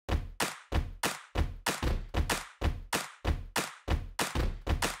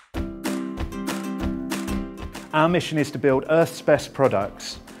Our mission is to build Earth's best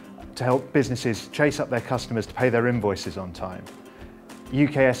products to help businesses chase up their customers to pay their invoices on time.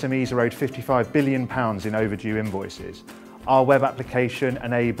 UK SMEs are owed £55 billion in overdue invoices. Our web application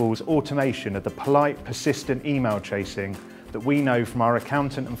enables automation of the polite, persistent email chasing that we know from our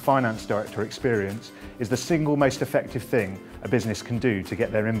accountant and finance director experience is the single most effective thing a business can do to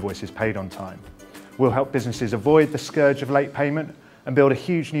get their invoices paid on time. We'll help businesses avoid the scourge of late payment and build a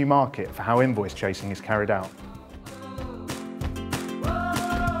huge new market for how invoice chasing is carried out.